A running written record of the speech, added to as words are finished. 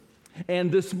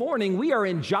And this morning, we are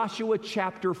in Joshua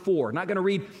chapter 4. Not going to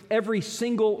read every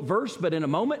single verse, but in a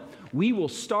moment, we will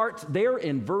start there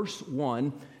in verse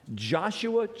 1,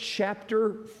 Joshua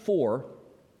chapter 4,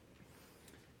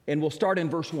 and we'll start in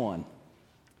verse 1.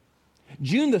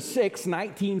 June the 6th,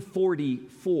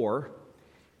 1944,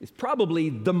 is probably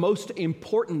the most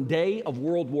important day of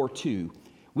World War II.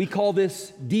 We call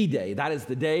this D-Day. That is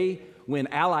the day when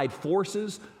Allied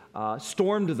forces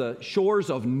stormed the shores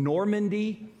of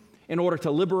Normandy in order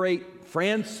to liberate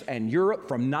France and Europe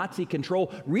from Nazi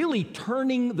control, really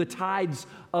turning the tides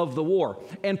of the war.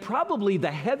 And probably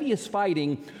the heaviest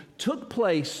fighting took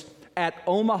place at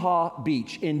Omaha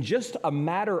Beach. In just a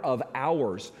matter of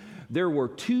hours, there were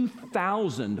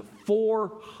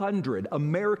 2,400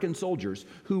 American soldiers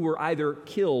who were either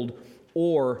killed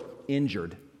or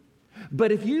injured.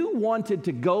 But if you wanted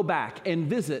to go back and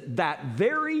visit that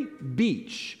very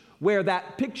beach where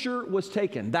that picture was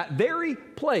taken, that very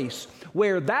place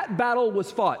where that battle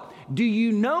was fought, do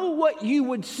you know what you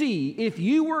would see if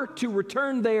you were to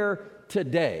return there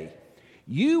today?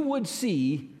 You would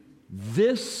see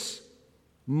this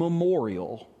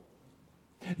memorial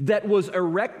that was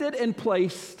erected and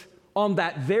placed on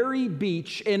that very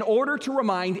beach in order to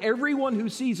remind everyone who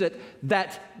sees it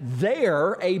that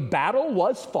there a battle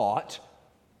was fought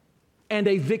and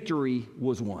a victory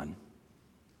was won.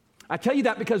 I tell you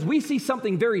that because we see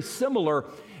something very similar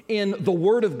in the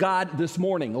Word of God this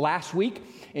morning. Last week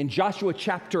in Joshua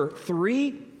chapter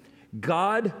 3,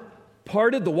 God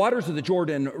parted the waters of the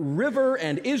Jordan River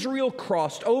and Israel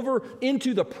crossed over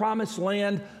into the Promised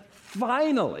Land.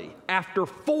 Finally, after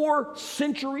 4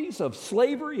 centuries of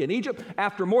slavery in Egypt,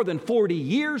 after more than 40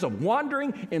 years of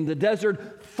wandering in the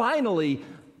desert, finally,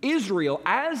 Israel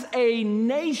as a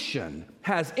nation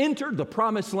has entered the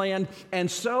Promised Land.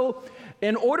 And so,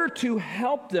 in order to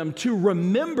help them to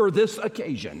remember this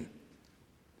occasion,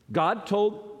 God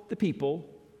told the people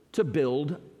to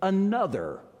build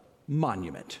another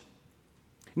monument.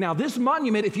 Now, this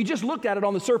monument, if you just looked at it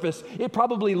on the surface, it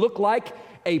probably looked like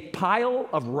a pile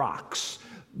of rocks.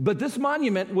 But this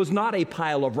monument was not a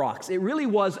pile of rocks. It really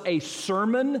was a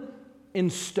sermon in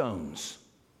stones.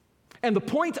 And the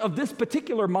point of this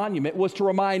particular monument was to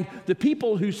remind the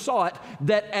people who saw it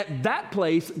that at that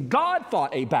place, God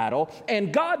fought a battle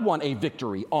and God won a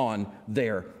victory on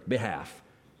their behalf.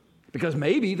 Because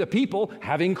maybe the people,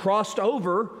 having crossed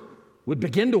over, would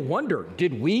begin to wonder,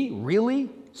 did we really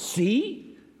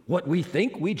see what we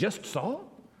think we just saw?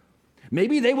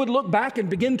 Maybe they would look back and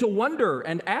begin to wonder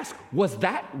and ask, was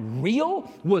that real?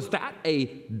 Was that a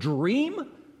dream?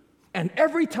 And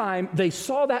every time they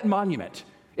saw that monument,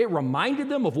 it reminded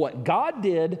them of what God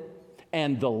did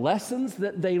and the lessons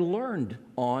that they learned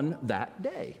on that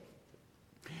day.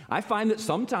 I find that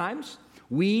sometimes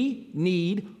we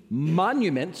need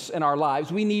monuments in our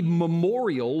lives. We need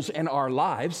memorials in our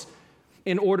lives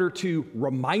in order to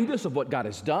remind us of what God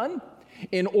has done,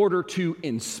 in order to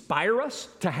inspire us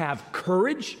to have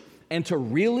courage and to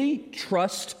really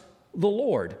trust the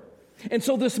Lord. And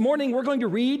so this morning, we're going to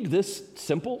read this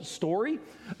simple story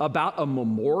about a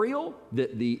memorial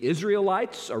that the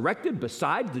Israelites erected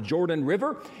beside the Jordan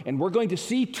River. And we're going to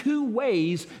see 2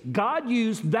 ways God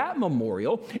used that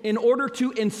memorial in order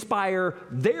to inspire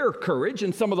their courage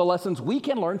and some of the lessons we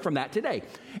can learn from that today.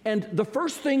 And the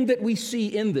first thing that we see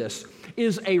in this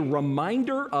is a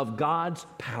reminder of God's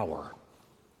power.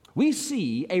 We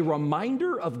see a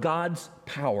reminder of God's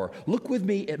power. Look with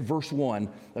me at verse 1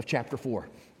 of chapter 4.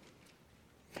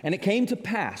 And it came to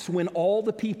pass when all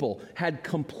the people had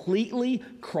completely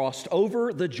crossed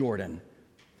over the Jordan,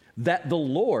 that the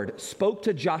Lord spoke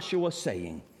to Joshua,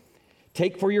 saying,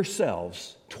 take for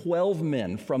yourselves 12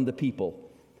 men from the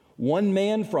people, 1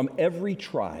 man from every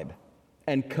tribe,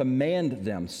 and command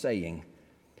them, saying,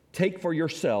 take for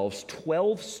yourselves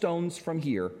 12 stones from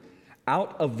here,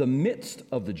 out of the midst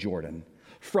of the Jordan,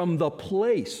 from the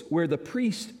place where the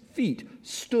priest's feet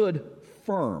stood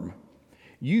firm.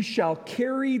 You shall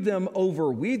carry them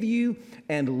over with you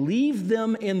and leave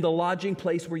them in the lodging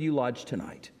place where you lodge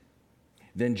tonight.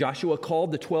 Then Joshua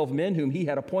called the 12 men whom he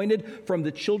had appointed from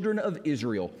the children of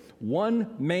Israel,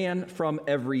 1 man from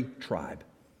every tribe.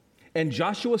 And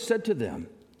Joshua said to them,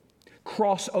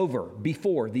 cross over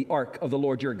before the ark of the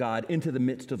Lord your God into the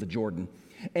midst of the Jordan,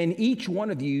 and each one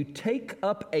of you take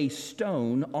up a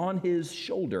stone on his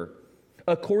shoulder,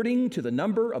 according to the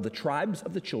number of the tribes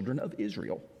of the children of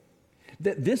Israel,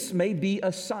 that this may be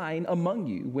a sign among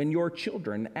you when your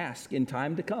children ask in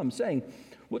time to come, saying,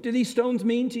 what do these stones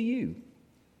mean to you?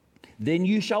 Then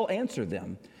you shall answer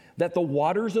them, that the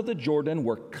waters of the Jordan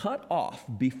were cut off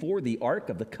before the ark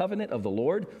of the covenant of the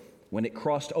Lord when it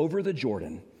crossed over the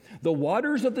Jordan. The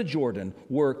waters of the Jordan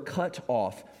were cut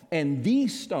off, and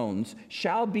these stones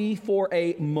shall be for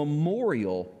a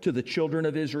memorial to the children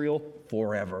of Israel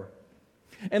forever.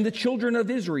 And the children of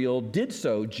Israel did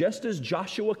so just as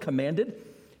Joshua commanded,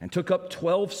 and took up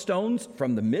 12 stones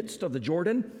from the midst of the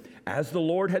Jordan, as the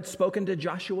Lord had spoken to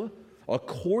Joshua,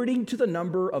 according to the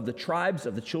number of the tribes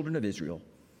of the children of Israel,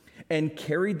 and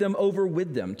carried them over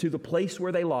with them to the place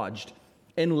where they lodged,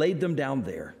 and laid them down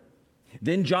there.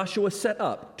 Then Joshua set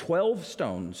up 12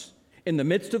 stones in the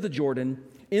midst of the Jordan,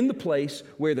 in the place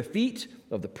where the feet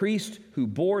of the priest who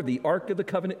bore the Ark of the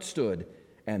Covenant stood,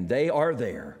 and they are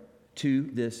there to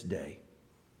this day.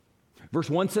 Verse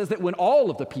 1 says that when all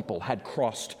of the people had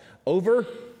crossed over,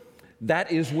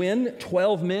 that is when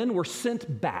 12 men were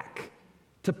sent back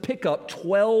to pick up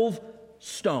 12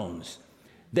 stones.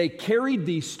 They carried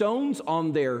these stones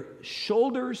on their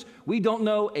shoulders. We don't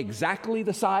know exactly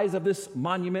the size of this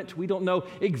monument. We don't know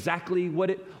exactly what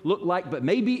it looked like, but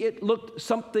maybe it looked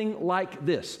something like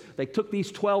this. They took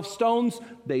these 12 stones,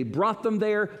 they brought them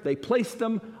there, they placed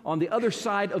them on the other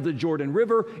side of the Jordan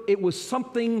River. It was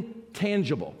something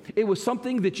tangible. It was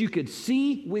something that you could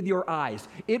see with your eyes.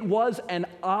 It was an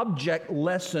object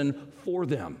lesson for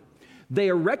them. They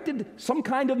erected some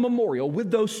kind of memorial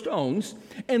with those stones,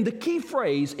 and the key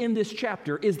phrase in this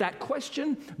chapter is that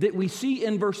question that we see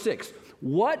in verse 6.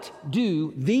 What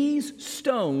do these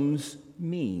stones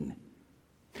mean?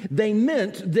 They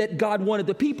meant that God wanted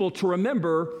the people to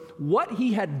remember what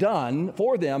He had done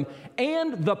for them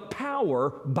and the power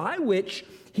by which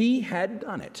He had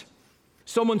done it.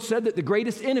 Someone said that the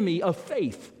greatest enemy of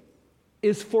faith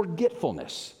is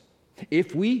forgetfulness.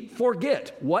 If we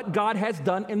forget what God has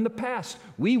done in the past,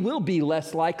 we will be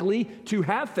less likely to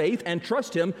have faith and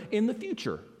trust Him in the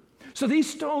future. So these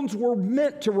stones were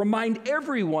meant to remind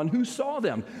everyone who saw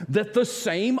them that the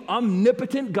same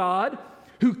omnipotent God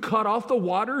who cut off the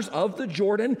waters of the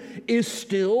Jordan is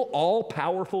still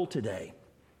all-powerful today.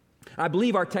 I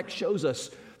believe our text shows us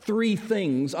three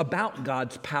things about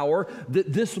God's power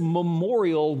that this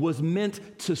memorial was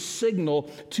meant to signal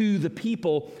to the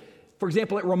people. For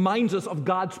example, it reminds us of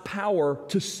God's power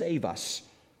to save us,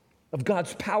 of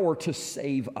God's power to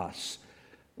save us.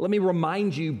 Let me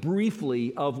remind you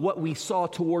briefly of what we saw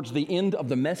towards the end of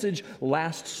the message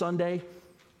last Sunday.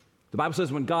 The Bible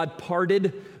says when God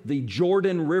parted the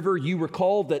Jordan River, you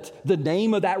recall that the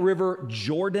name of that river,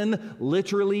 Jordan,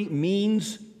 literally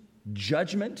means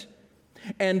judgment.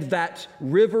 And that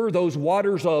river, those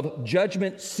waters of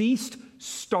judgment, ceased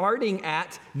starting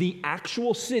at the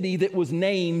actual city that was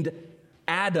named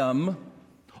Adam,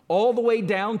 all the way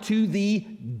down to the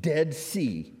Dead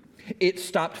Sea. It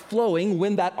stopped flowing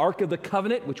when that Ark of the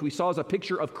Covenant, which we saw as a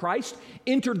picture of Christ,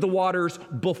 entered the waters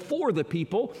before the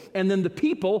people, and then the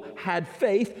people had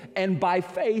faith, and by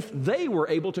faith they were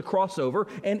able to cross over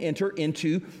and enter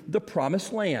into the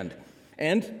Promised Land.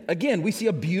 And again, we see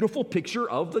a beautiful picture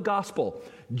of the gospel.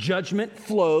 Judgment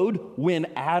flowed when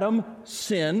Adam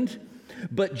sinned,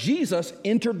 but Jesus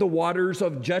entered the waters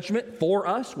of judgment for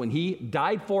us when He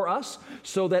died for us,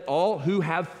 so that all who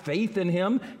have faith in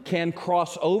Him can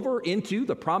cross over into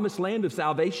the promised land of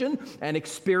salvation and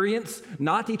experience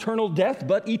not eternal death,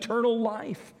 but eternal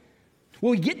life.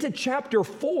 Well, we get to chapter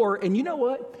 4, and you know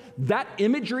what? That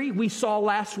imagery we saw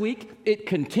last week, it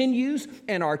continues,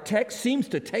 and our text seems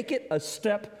to take it a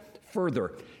step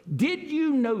further. Did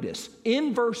you notice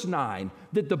in verse 9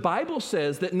 that the Bible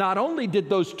says that not only did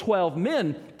those 12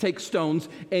 men take stones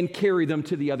and carry them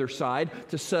to the other side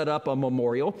to set up a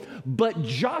memorial, but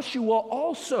Joshua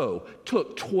also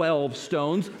took 12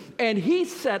 stones and he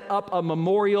set up a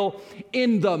memorial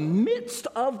in the midst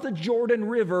of the Jordan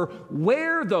River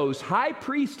where those high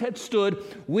priests had stood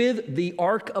with the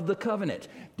Ark of the Covenant.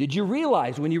 Did you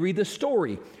realize when you read the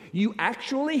story, you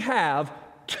actually have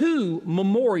 2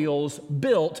 memorials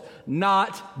built,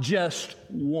 not just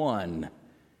one.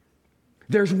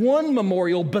 There's one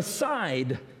memorial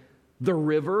beside the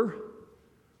river,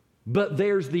 but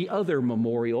there's the other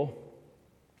memorial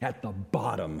at the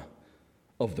bottom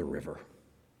of the river.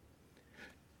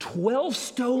 12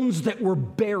 stones that were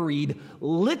buried,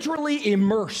 literally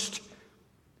immersed.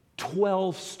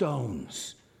 12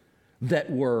 stones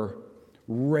that were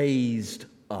raised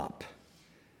up.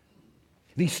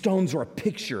 These stones are a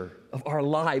picture of our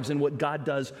lives and what God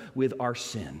does with our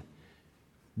sin.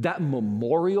 That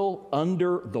memorial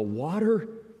under the water,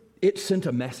 it sent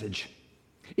a message.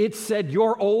 It said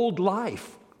your old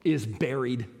life is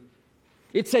buried.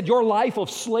 It said your life of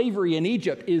slavery in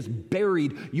Egypt is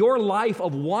buried. Your life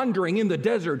of wandering in the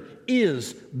desert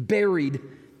is buried.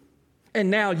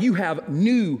 And now you have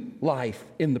new life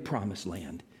in the promised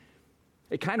land.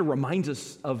 It kind of reminds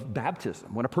us of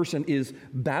baptism. When a person is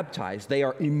baptized, they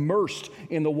are immersed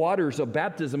in the waters of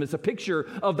baptism. It's a picture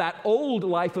of that old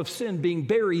life of sin being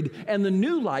buried and the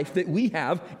new life that we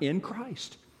have in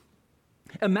Christ.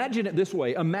 Imagine it this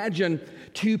way. Imagine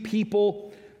two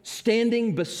people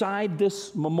standing beside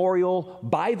this memorial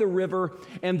by the river,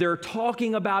 and they're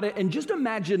talking about it. And just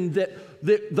imagine that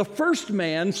the first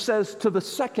man says to the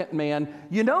second man,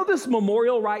 "You know this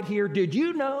memorial right here? Did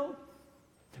you know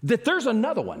that there's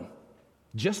another one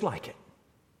just like it?"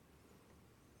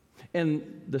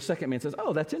 And the second man says,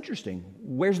 "Oh, that's interesting.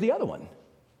 Where's the other one?"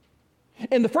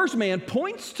 And the first man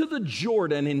points to the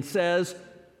Jordan and says,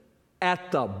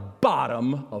 "At the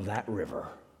bottom of that river."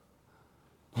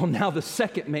 Well, now the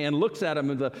second man looks at him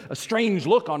with a strange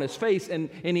look on his face, and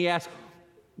he asks,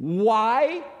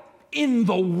 "Why in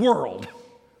the world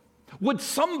would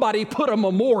somebody put a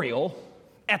memorial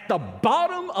at the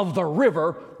bottom of the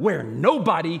river where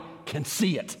nobody can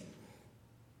see it?"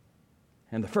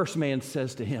 And the first man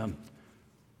says to him,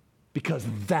 "Because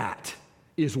that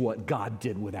is what God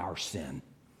did with our sin.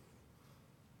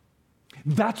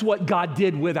 That's what God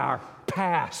did with our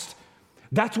past.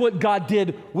 That's what God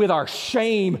did with our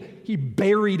shame. He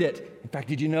buried it." In fact,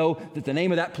 did you know that the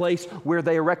name of that place where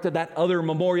they erected that other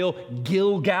memorial,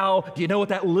 Gilgal, do you know what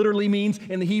that literally means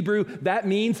in the Hebrew? That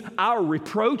means our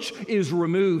reproach is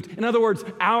removed. In other words,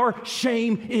 our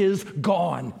shame is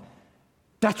gone.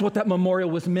 That's what that memorial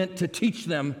was meant to teach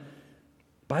them.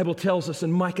 The Bible tells us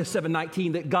in Micah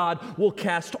 7:19 that God will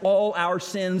cast all our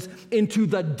sins into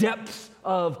the depths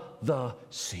of the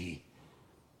sea.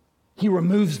 He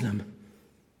removes them.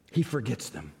 He forgets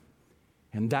them.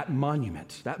 And that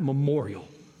monument, that memorial,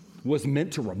 was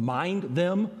meant to remind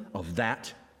them of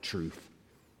that truth.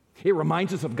 It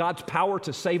reminds us of God's power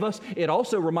to save us. It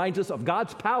also reminds us of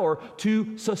God's power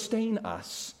to sustain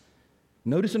us.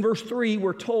 Notice in verse 3,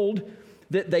 we're told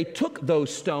that they took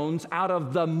those stones out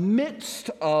of the midst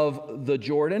of the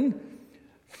Jordan,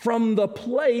 from the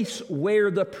place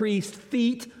where the priest's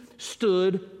feet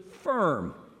stood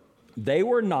firm. They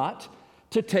were not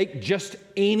to take just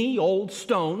any old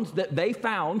stones that they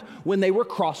found when they were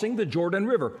crossing the Jordan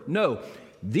River. No,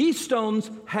 these stones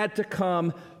had to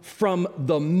come from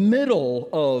the middle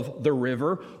of the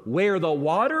river, where the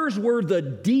waters were the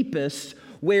deepest,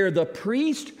 where the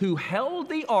priest who held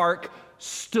the ark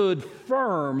stood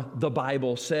firm, the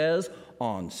Bible says,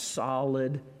 on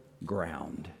solid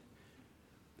ground.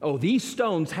 Oh, these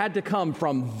stones had to come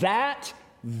from that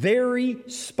very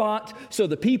spot, so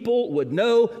the people would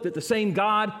know that the same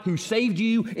God who saved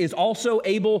you is also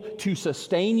able to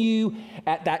sustain you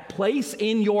at that place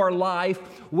in your life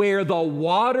where the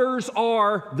waters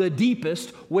are the deepest,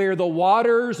 where the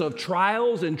waters of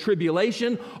trials and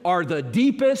tribulation are the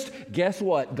deepest. Guess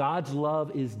what? God's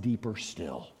love is deeper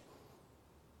still.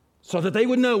 So that they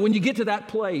would know when you get to that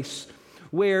place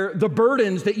where the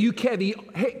burdens that you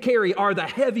carry are the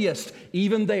heaviest,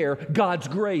 even there, God's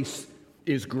grace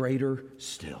is greater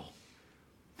still.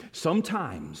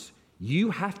 Sometimes you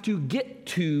have to get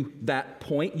to that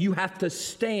point. You have to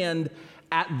stand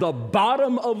at the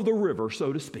bottom of the river,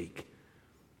 so to speak,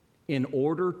 in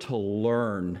order to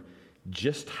learn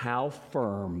just how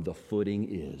firm the footing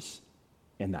is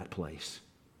in that place.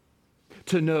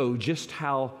 To know just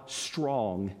how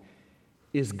strong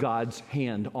is God's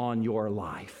hand on your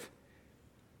life.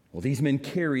 Well, these men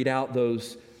carried out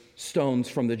those stones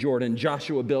from the Jordan.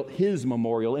 Joshua built his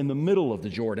memorial in the middle of the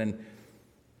Jordan.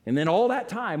 And then all that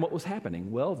time, what was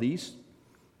happening? Well, these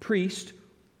priests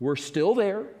were still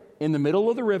there in the middle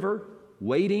of the river,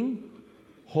 waiting,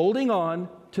 holding on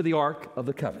to the Ark of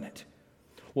the Covenant.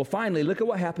 Well, finally, look at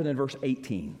what happened in verse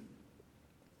 18.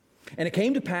 "And it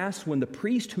came to pass when the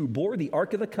priest who bore the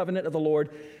Ark of the Covenant of the Lord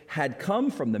had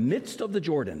come from the midst of the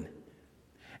Jordan,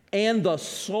 and the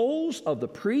soles of the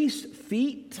priest's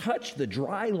feet touched the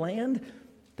dry land,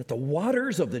 that the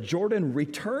waters of the Jordan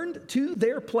returned to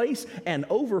their place and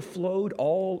overflowed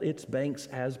all its banks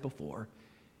as before."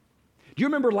 Do you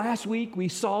remember last week we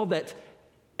saw that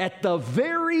at the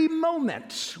very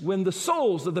moment when the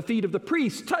soles of the feet of the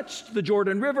priests touched the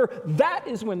Jordan River, that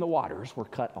is when the waters were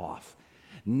cut off.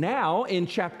 Now, in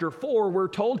chapter 4, we're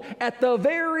told at the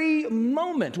very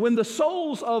moment when the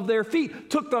soles of their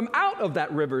feet took them out of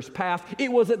that river's path,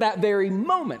 it was at that very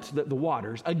moment that the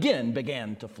waters again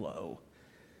began to flow.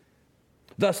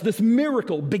 Thus, this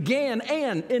miracle began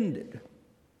and ended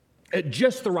at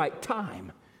just the right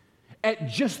time, at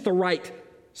just the right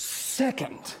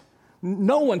second.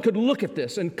 No one could look at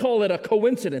this and call it a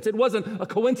coincidence. It wasn't a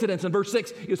coincidence in verse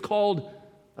 6. It was called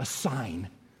a sign.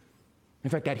 In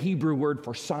fact, that Hebrew word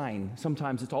for sign,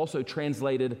 sometimes it's also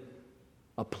translated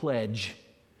a pledge.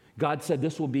 God said,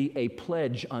 this will be a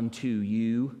pledge unto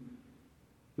you.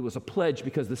 It was a pledge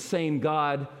because the same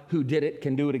God who did it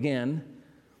can do it again.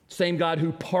 Same God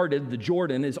who parted the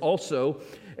Jordan is also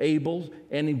able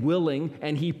and willing,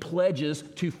 and he pledges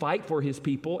to fight for his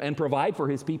people and provide for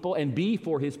his people and be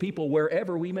for his people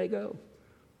wherever we may go.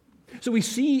 So we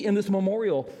see in this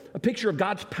memorial a picture of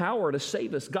God's power to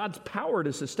save us, God's power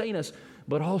to sustain us,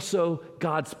 but also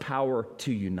God's power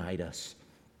to unite us.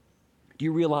 Do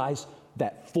you realize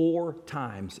that 4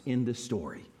 times in this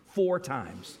story, 4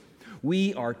 times,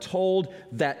 we are told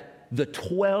that the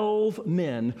 12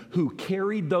 men who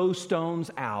carried those stones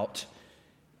out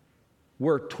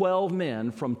were 12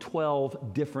 men from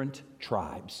 12 different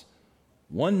tribes.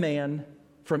 1 man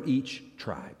from each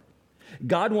tribe.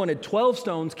 God wanted 12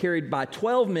 stones carried by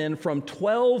 12 men from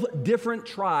 12 different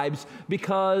tribes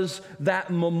because that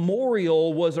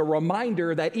memorial was a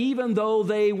reminder that even though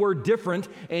they were different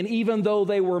and even though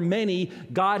they were many,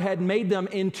 God had made them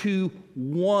into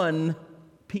one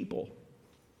people.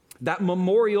 That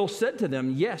memorial said to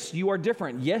them, yes, you are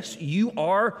different. Yes, you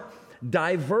are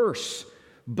diverse,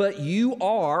 but you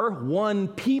are one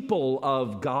people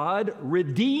of God,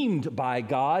 redeemed by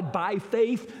God by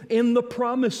faith in the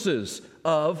promises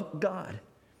of God.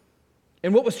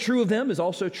 And what was true of them is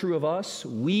also true of us.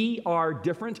 We are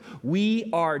different. We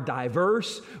are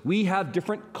diverse. We have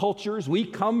different cultures. We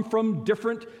come from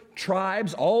different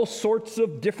tribes, all sorts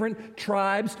of different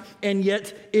tribes, and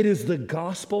yet it is the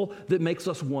gospel that makes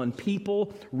us one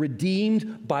people,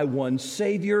 redeemed by one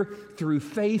Savior through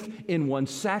faith in one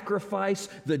sacrifice,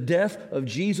 the death of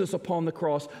Jesus upon the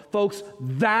cross. Folks,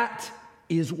 that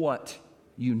is what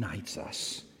unites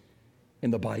us in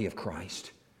the body of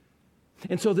Christ.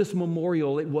 And so this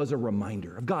memorial, it was a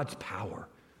reminder of God's power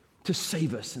to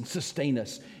save us and sustain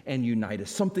us and unite us.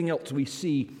 Something else we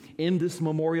see in this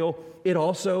memorial, it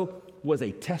also was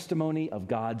a testimony of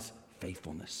God's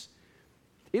faithfulness.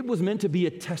 It was meant to be a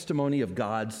testimony of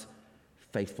God's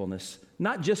faithfulness,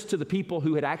 not just to the people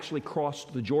who had actually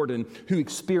crossed the Jordan, who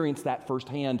experienced that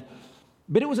firsthand,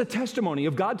 but it was a testimony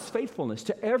of God's faithfulness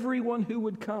to everyone who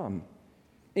would come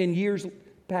in years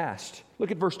past. Look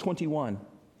at verse 21.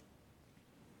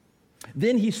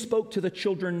 Then he spoke to the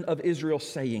children of Israel,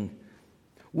 saying,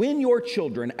 when your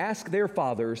children ask their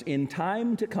fathers in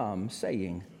time to come,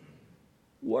 saying,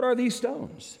 what are these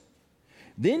stones?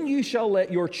 Then you shall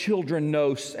let your children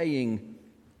know, saying,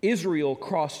 Israel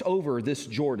crossed over this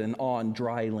Jordan on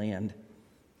dry land.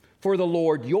 For the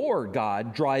Lord your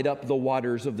God dried up the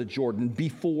waters of the Jordan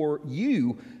before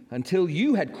you until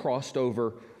you had crossed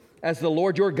over, as the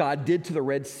Lord your God did to the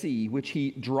Red Sea, which he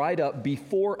dried up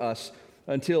before us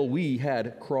until we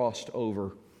had crossed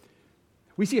over.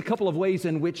 We see a couple of ways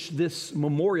in which this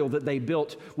memorial that they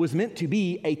built was meant to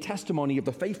be a testimony of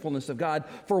the faithfulness of God.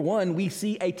 For one, we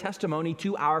see a testimony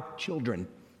to our children.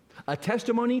 A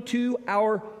testimony to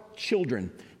our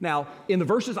children. Now, in the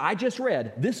verses I just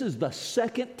read, this is the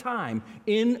second time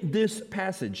in this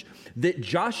passage that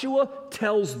Joshua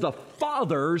tells the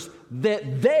fathers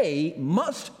that they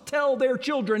must tell their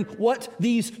children what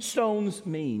these stones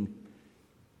mean.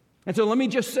 And so let me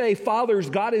just say, fathers,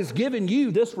 God has given you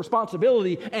this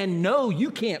responsibility, and no, you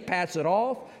can't pass it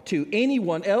off to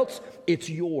anyone else. It's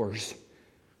yours.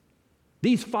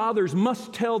 These fathers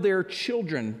must tell their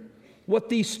children what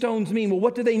these stones mean. Well,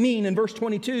 what do they mean? In verse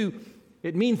 22,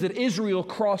 it means that Israel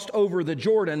crossed over the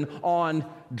Jordan on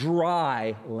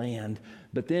dry land.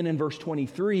 But then in verse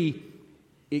 23,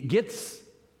 it gets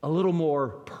a little more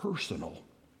personal.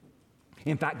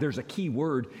 In fact, there's a key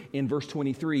word in verse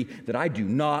 23 that I do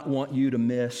not want you to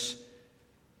miss.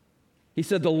 He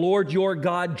said, the Lord your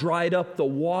God dried up the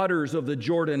waters of the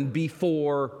Jordan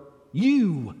before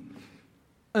you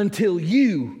until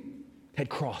you had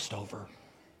crossed over.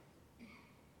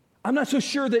 I'm not so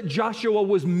sure that Joshua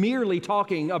was merely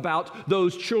talking about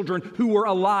those children who were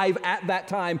alive at that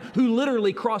time, who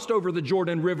literally crossed over the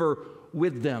Jordan River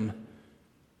with them.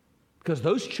 Because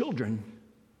those children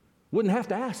wouldn't have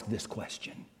to ask this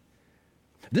question.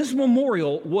 This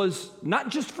memorial was not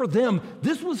just for them,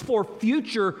 this was for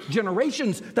future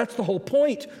generations. That's the whole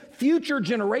point. Future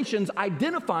generations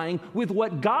identifying with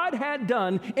what God had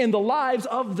done in the lives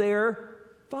of their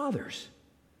fathers.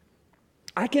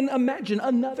 I can imagine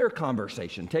another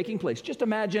conversation taking place. Just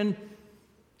imagine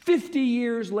 50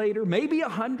 years later, maybe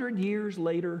 100 years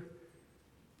later,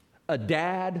 a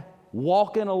dad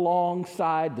walking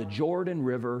alongside the Jordan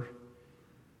River.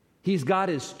 He's got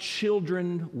his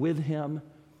children with him.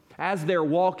 As they're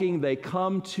walking, they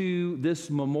come to this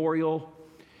memorial,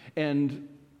 and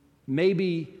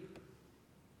maybe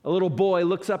a little boy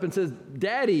looks up and says,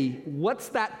 Daddy, what's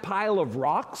that pile of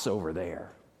rocks over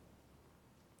there?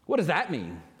 What does that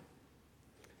mean?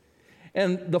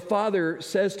 And the father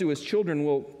says to his children,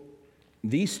 well,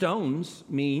 these stones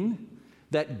mean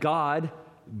that God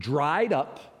dried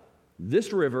up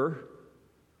this river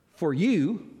for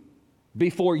you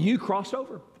before you crossed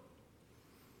over.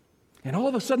 And all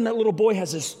of a sudden, that little boy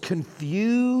has this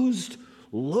confused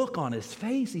look on his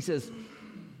face. He says,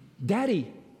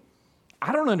 Daddy,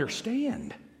 I don't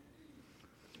understand.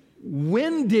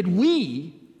 When did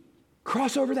we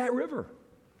cross over that river?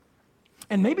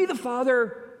 And maybe the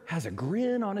father has a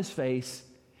grin on his face,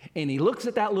 and he looks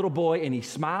at that little boy and he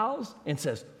smiles and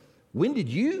says, when did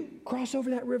you cross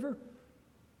over that river?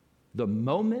 The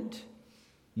moment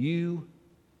you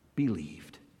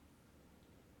believed.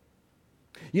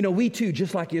 You know, we too,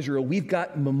 just like Israel, we've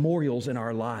got memorials in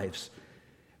our lives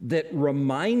that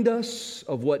remind us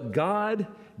of what God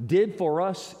did for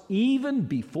us even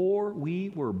before we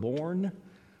were born.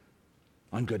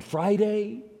 On Good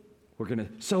Friday, we're going to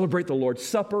celebrate the Lord's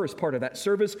Supper as part of that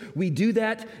service. We do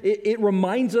that. It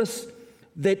reminds us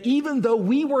that even though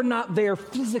we were not there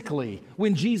physically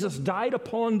when Jesus died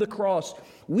upon the cross,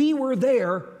 we were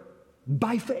there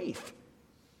by faith.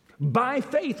 By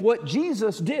faith, what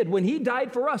Jesus did when he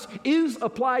died for us is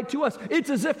applied to us. It's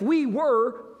as if we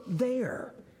were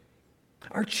there.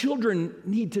 Our children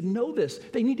need to know this.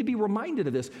 They need to be reminded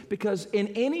of this, because in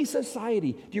any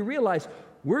society, do you realize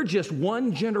we're just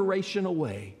one generation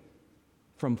away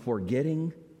from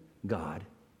forgetting God?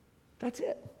 That's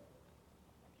it.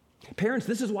 Parents,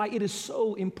 this is why it is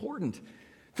so important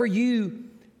for you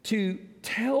to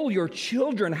tell your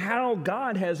children how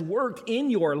God has worked in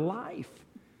your life.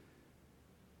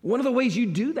 One of the ways you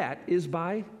do that is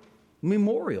by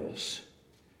memorials,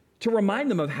 to remind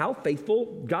them of how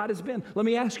faithful God has been. Let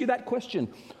me ask you that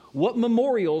question. What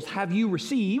memorials have you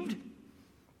received,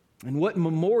 and what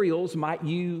memorials might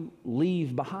you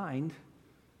leave behind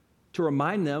to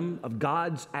remind them of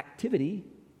God's activity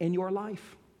in your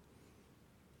life?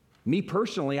 Me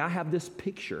personally, I have this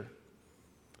picture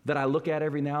that I look at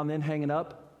every now and then hanging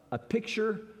up, a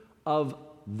picture of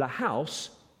the house,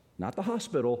 not the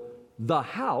hospital, the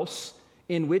house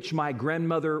in which my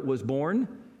grandmother was born,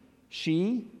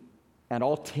 she and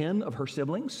all 10 of her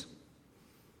siblings,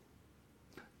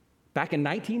 back in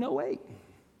 1908.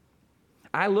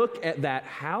 I look at that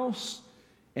house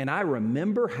and I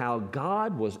remember how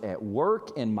God was at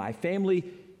work in my family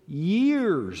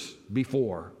years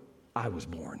before I was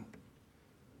born.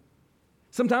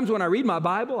 Sometimes when I read my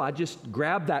Bible, I just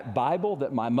grab that Bible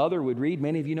that my mother would read.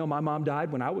 Many of you know my mom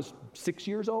died when I was 6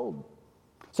 years old.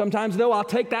 Sometimes, though, I'll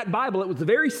take that Bible. It was the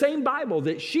very same Bible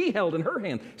that she held in her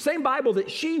hand, same Bible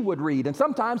that she would read. And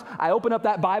sometimes I open up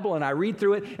that Bible and I read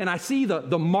through it, and I see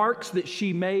the marks that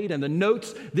she made and the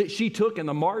notes that she took in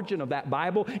the margin of that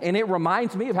Bible. And it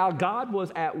reminds me of how God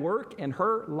was at work in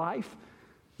her life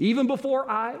even before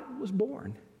I was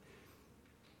born.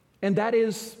 And that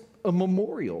is a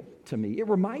memorial to me. It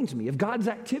reminds me of God's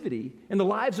activity in the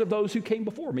lives of those who came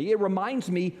before me. It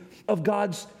reminds me of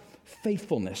God's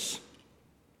faithfulness.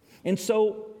 And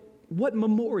so, what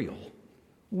memorial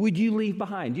would you leave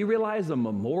behind? Do you realize a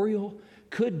memorial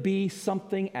could be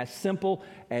something as simple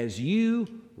as you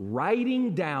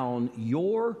writing down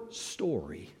your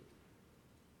story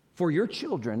for your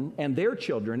children and their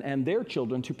children and their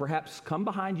children to perhaps come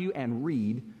behind you and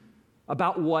read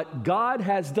about what God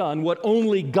has done, what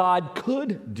only God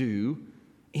could do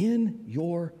in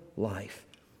your life?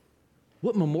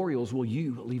 What memorials will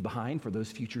you leave behind for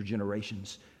those future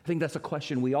generations? I think that's a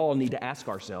question we all need to ask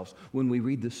ourselves when we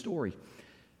read this story.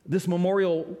 This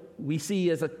memorial we see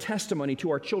as a testimony to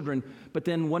our children, but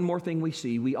then one more thing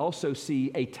we also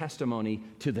see a testimony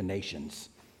to the nations.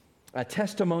 A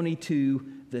testimony to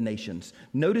the nations.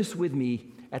 Notice with me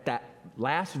at that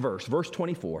last verse, verse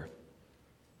 24,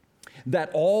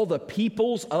 that all the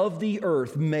peoples of the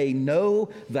earth may know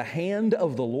the hand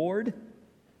of the Lord,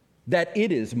 that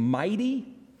it is mighty,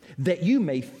 that you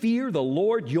may fear the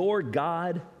Lord your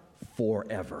God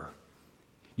forever.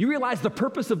 You realize the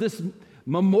purpose of this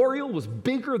memorial was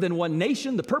bigger than one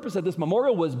nation. The purpose of this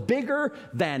memorial was bigger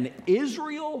than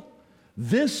Israel.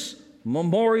 This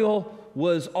memorial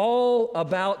was all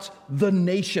about the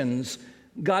nations.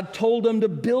 God told them to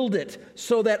build it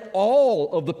so that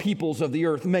all of the peoples of the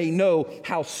earth may know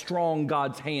how strong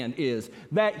God's hand is,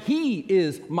 that He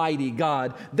is mighty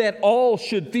God, that all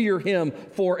should fear Him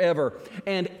forever.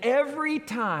 And every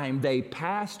time they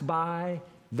passed by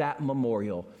that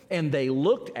memorial and they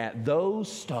looked at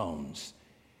those stones,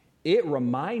 it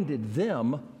reminded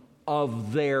them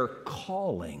of their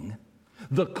calling.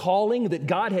 The calling that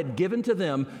God had given to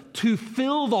them to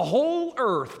fill the whole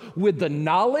earth with the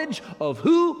knowledge of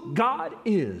who God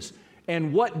is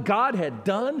and what God had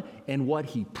done and what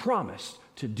He promised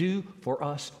to do for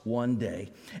us one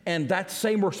day. And that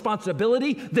same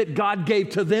responsibility that God gave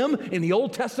to them in the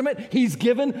Old Testament, He's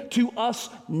given to us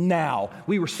now.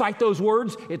 We recite those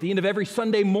words at the end of every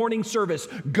Sunday morning service.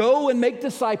 Go and make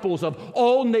disciples of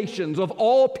all nations, of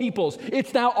all peoples.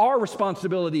 It's now our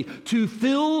responsibility to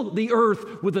fill the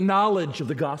earth with the knowledge of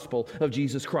the gospel of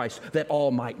Jesus Christ, that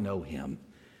all might know Him.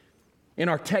 In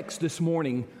our text this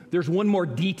morning, there's one more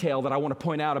detail that I want to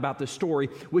point out about this story,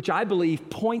 which I believe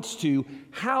points to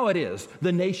how it is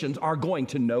the nations are going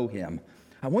to know Him.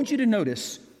 I want you to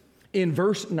notice in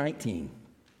verse 19,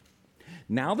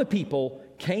 now the people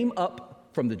came up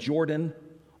from the Jordan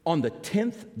on the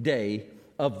 10th day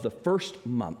of the first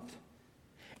month,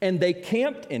 and they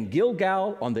camped in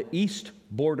Gilgal on the east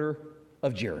border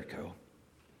of Jericho.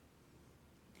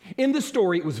 In this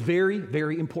story, it was very,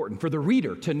 very important for the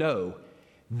reader to know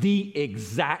the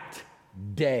exact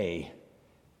day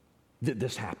that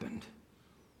this happened.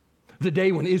 The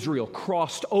day when Israel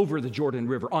crossed over the Jordan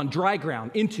River on dry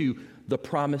ground into the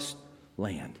promised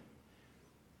land.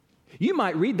 You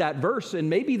might read that verse and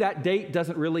maybe that date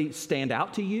doesn't really stand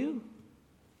out to you.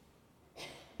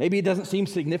 Maybe it doesn't seem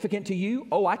significant to you.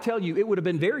 Oh, I tell you, it would have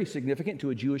been very significant to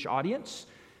a Jewish audience.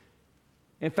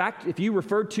 In fact, if you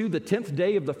referred to the 10th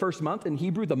day of the first month, in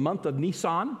Hebrew, the month of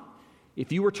Nisan,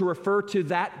 if you were to refer to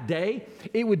that day,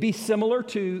 it would be similar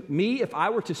to me if I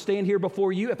were to stand here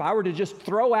before you, if I were to just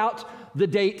throw out the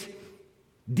date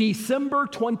December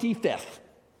 25th.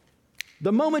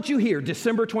 The moment you hear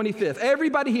December 25th,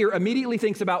 everybody here immediately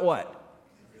thinks about what?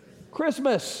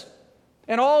 Christmas.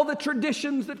 And all the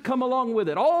traditions that come along with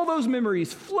it. All those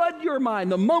memories flood your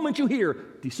mind the moment you hear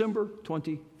December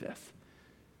 25th.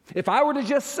 If I were to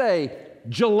just say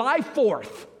July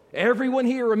 4th, everyone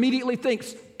here immediately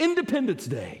thinks Independence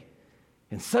Day.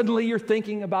 And suddenly you're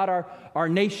thinking about our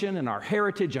nation and our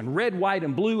heritage and red, white,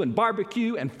 and blue and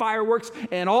barbecue and fireworks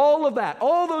and all of that.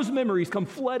 All those memories come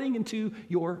flooding into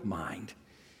your mind.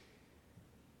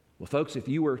 Well, folks, if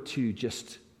you were to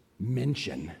just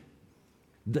mention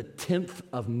the 10th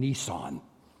of Nisan,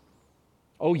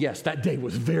 oh yes, that day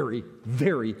was very,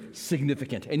 very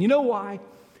significant. And you know why?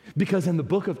 Because in the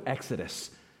book of Exodus,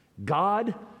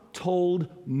 God told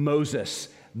Moses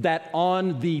that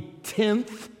on the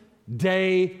 10th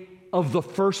day of the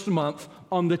first month,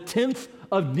 on the 10th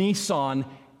of Nisan,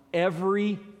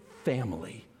 every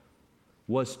family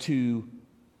was to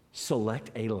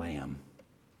select a lamb.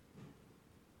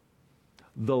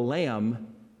 The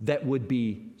lamb that would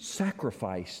be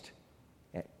sacrificed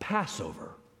at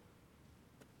Passover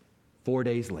 4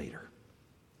 days later.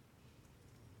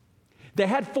 They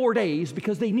had 4 days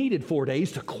because they needed 4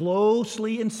 days to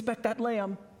closely inspect that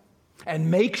lamb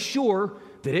and make sure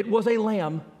that it was a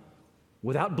lamb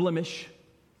without blemish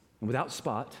and without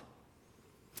spot.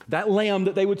 That lamb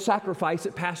that they would sacrifice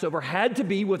at Passover had to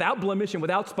be without blemish and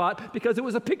without spot because it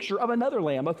was a picture of another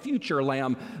lamb, a future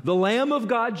lamb, the Lamb of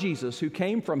God, Jesus, who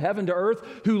came from heaven to earth,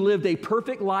 who lived a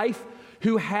perfect life,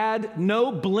 who had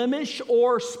no blemish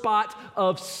or spot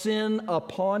of sin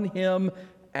upon him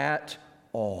at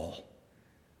all.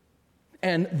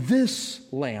 And this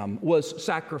lamb was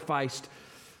sacrificed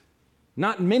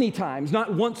not many times,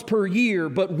 not once per year,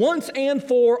 but once and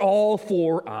for all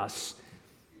for us.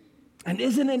 And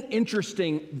isn't it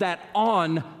interesting that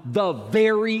on the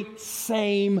very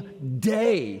same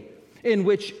day in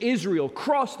which Israel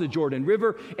crossed the Jordan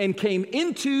River and came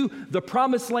into the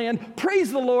promised land,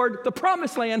 praise the Lord, the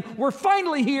promised land, we're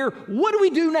finally here. What do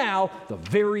we do now? The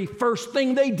very first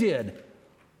thing they did,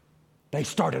 they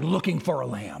started looking for a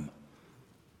lamb.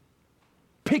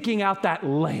 Picking out that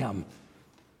lamb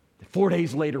that 4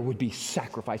 days later would be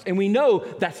sacrificed. And we know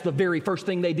that's the very first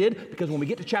thing they did because when we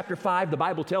get to chapter 5, the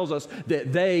Bible tells us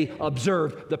that they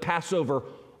observed the Passover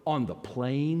on the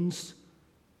plains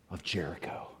of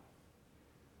Jericho.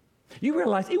 You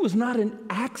realize it was not an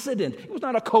accident. It was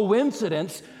not a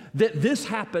coincidence that this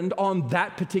happened on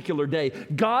that particular day.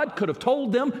 God could have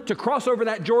told them to cross over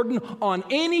that Jordan on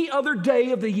any other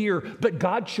day of the year, but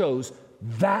God chose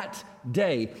that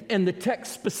day. And the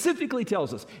text specifically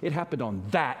tells us it happened on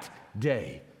that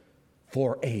day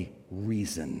for a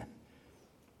reason.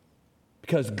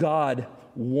 Because God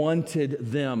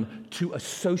wanted them to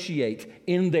associate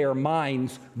in their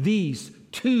minds these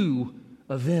two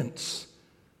events: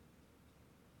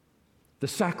 the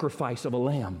sacrifice of a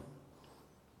lamb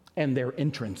and their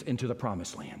entrance into the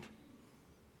promised land.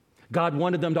 God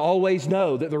wanted them to always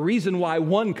know that the reason why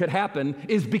one could happen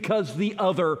is because the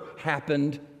other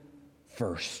happened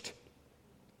first.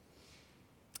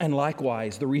 And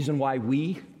likewise, the reason why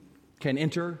we can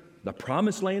enter the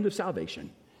promised land of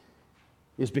salvation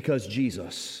is because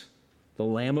Jesus, the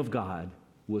Lamb of God,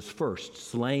 was first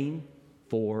slain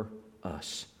for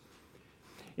us.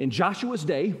 In Joshua's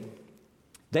day,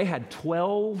 they had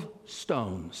 12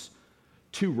 stones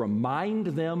to remind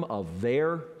them of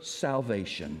their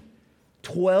salvation.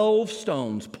 12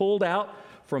 stones pulled out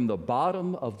from the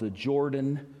bottom of the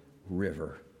Jordan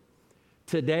River.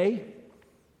 Today,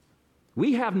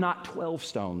 we have not 12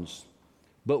 stones,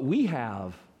 but we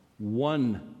have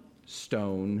one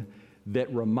stone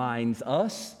that reminds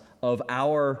us of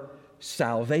our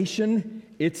salvation.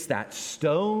 It's that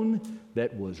stone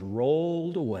that was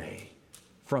rolled away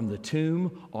from the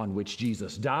tomb on which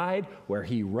Jesus died, where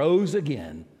he rose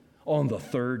again on the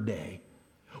third day.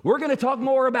 We're going to talk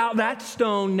more about that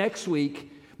stone next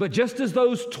week, but just as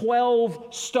those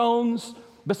 12 stones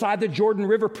beside the Jordan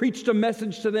River preached a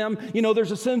message to them,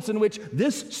 there's a sense in which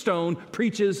this stone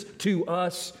preaches to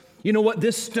us. You know what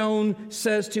this stone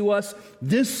says to us?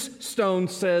 This stone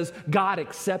says God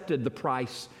accepted the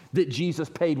price that Jesus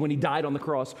paid when he died on the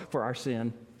cross for our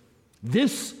sin.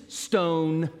 This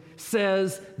stone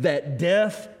says that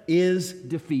death is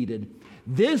defeated.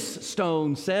 This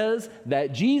stone says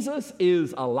that Jesus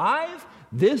is alive.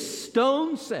 This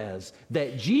stone says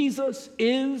that Jesus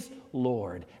is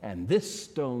Lord. And this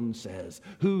stone says,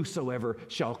 whosoever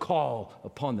shall call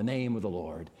upon the name of the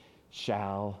Lord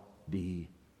shall be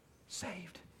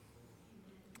saved.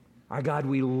 Our God,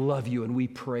 we love you and we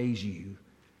praise you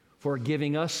for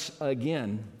giving us,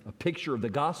 again, a picture of the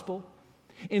gospel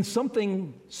in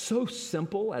something so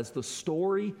simple as the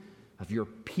story of your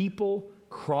people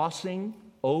crossing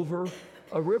over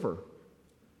a river.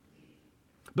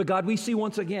 But God, we see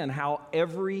once again how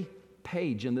every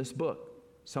page in this book,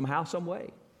 somehow, some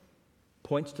way,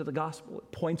 points to the gospel.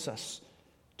 It points us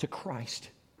to Christ.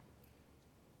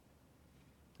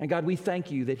 And God, we thank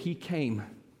you that he came,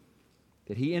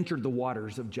 that he entered the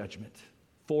waters of judgment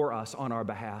for us on our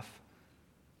behalf,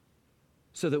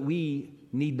 so that we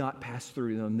need not pass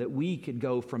through them, that we could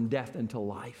go from death into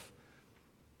life,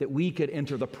 that we could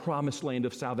enter the promised land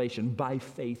of salvation by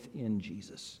faith in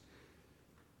Jesus.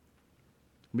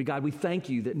 But God, we thank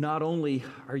you that not only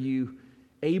are you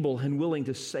able and willing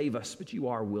to save us, but you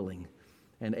are willing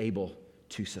and able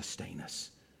to sustain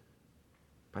us.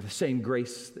 By the same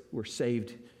grace that we're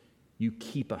saved, you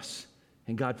keep us.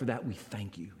 And God, for that we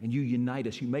thank you. And you unite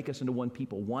us. You make us into one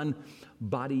people, one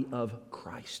body of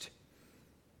Christ.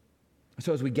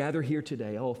 So as we gather here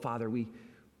today, oh Father, we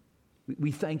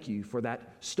thank you for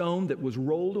that stone that was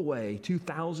rolled away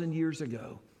 2,000 years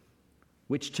ago,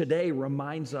 which today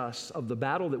reminds us of the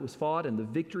battle that was fought and the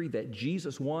victory that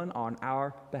Jesus won on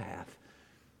our behalf.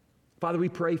 Father, we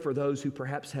pray for those who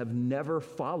perhaps have never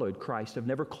followed Christ, have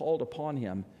never called upon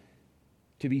him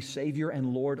to be Savior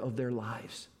and Lord of their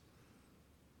lives.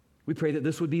 We pray that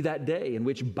this would be that day in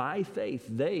which by faith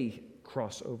they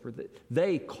cross over, that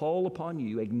they call upon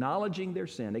you, acknowledging their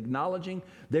sin, acknowledging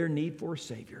their need for a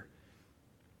Savior.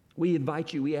 We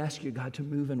invite you, we ask you, God, to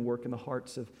move and work in the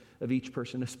hearts of each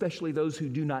person, especially those who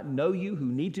do not know you, who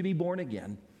need to be born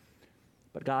again.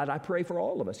 But God, I pray for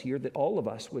all of us here that all of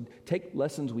us would take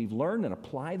lessons we've learned and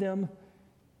apply them,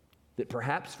 that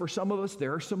perhaps for some of us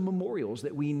there are some memorials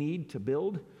that we need to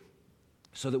build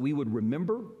so that we would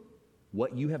remember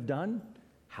what you have done,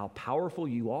 how powerful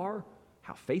you are,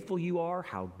 how faithful you are,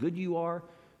 how good you are.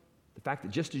 The fact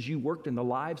that just as you worked in the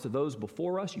lives of those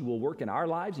before us, you will work in our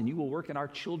lives and you will work in our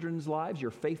children's lives.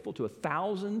 You're faithful to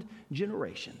 1,000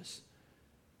 generations.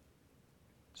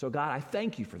 So God, I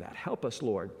thank you for that. Help us,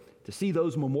 Lord, to see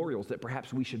those memorials that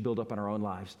perhaps we should build up in our own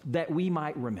lives, that we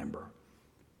might remember.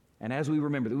 And as we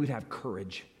remember, that we'd have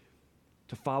courage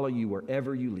to follow you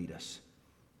wherever you lead us.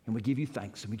 And we give you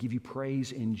thanks and we give you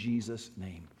praise in Jesus'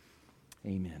 name.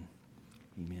 Amen.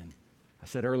 Amen. I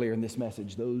said earlier in this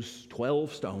message, those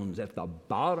 12 stones at the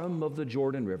bottom of the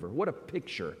Jordan River. What a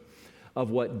picture of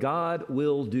what God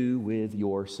will do with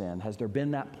your sin. Has there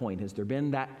been that point? Has there been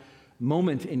that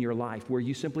moment in your life where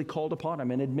you simply called upon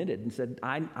him and admitted and said,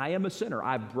 I am a sinner.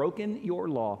 I've broken your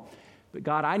law. But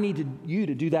God, I need you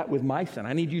to do that with my sin.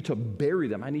 I need you to bury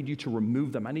them. I need you to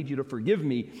remove them. I need you to forgive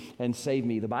me and save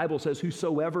me. The Bible says,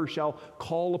 whosoever shall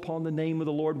call upon the name of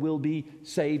the Lord will be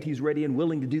saved. He's ready and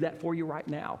willing to do that for you right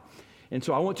now. And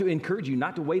so I want to encourage you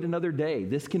not to wait another day.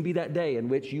 This can be that day in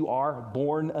which you are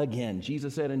born again.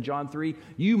 Jesus said in John 3,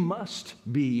 you must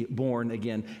be born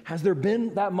again. Has there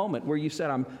been that moment where you said,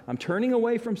 I'm turning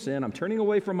away from sin, I'm turning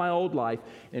away from my old life,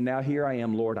 and now here I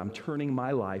am, Lord, I'm turning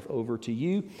my life over to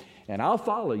you, and I'll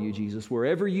follow you, Jesus,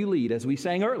 wherever you lead. As we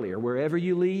sang earlier, wherever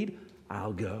you lead,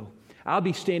 I'll go. I'll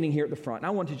be standing here at the front, and I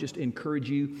want to just encourage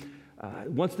you.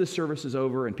 Once this service is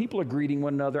over and people are greeting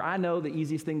one another, I know the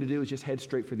easiest thing to do is just head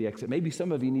straight for the exit. Maybe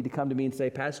some of you need to come to me and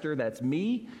say, Pastor, that's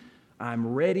me. I'm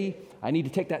ready. I need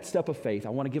to take that step of faith. I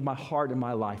want to give my heart and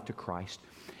my life to Christ.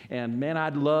 And man,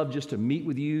 I'd love just to meet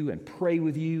with you and pray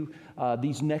with you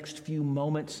these next few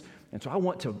moments. And so I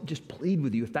want to just plead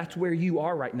with you, if that's where you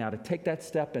are right now, to take that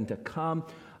step and to come.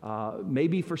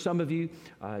 Maybe for some of you,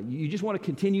 you just want to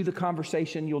continue the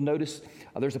conversation. You'll notice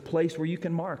there's a place where you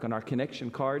can mark on our connection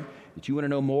card that you want to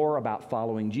know more about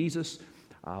following Jesus,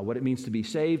 what it means to be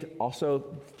saved. Also,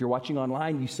 if you're watching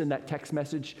online, you send that text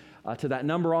message to that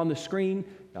number on the screen,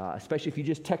 especially if you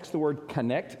just text the word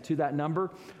connect to that number.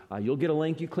 You'll get a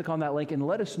link. You click on that link and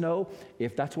let us know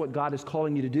if that's what God is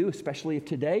calling you to do, especially if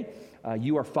today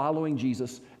you are following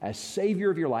Jesus as Savior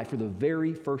of your life for the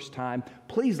very first time.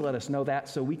 Please let us know that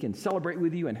so we can celebrate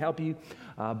with you and help you.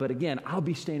 But again, I'll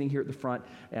be standing here at the front,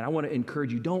 and I want to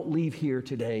encourage you, don't leave here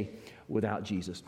today without Jesus.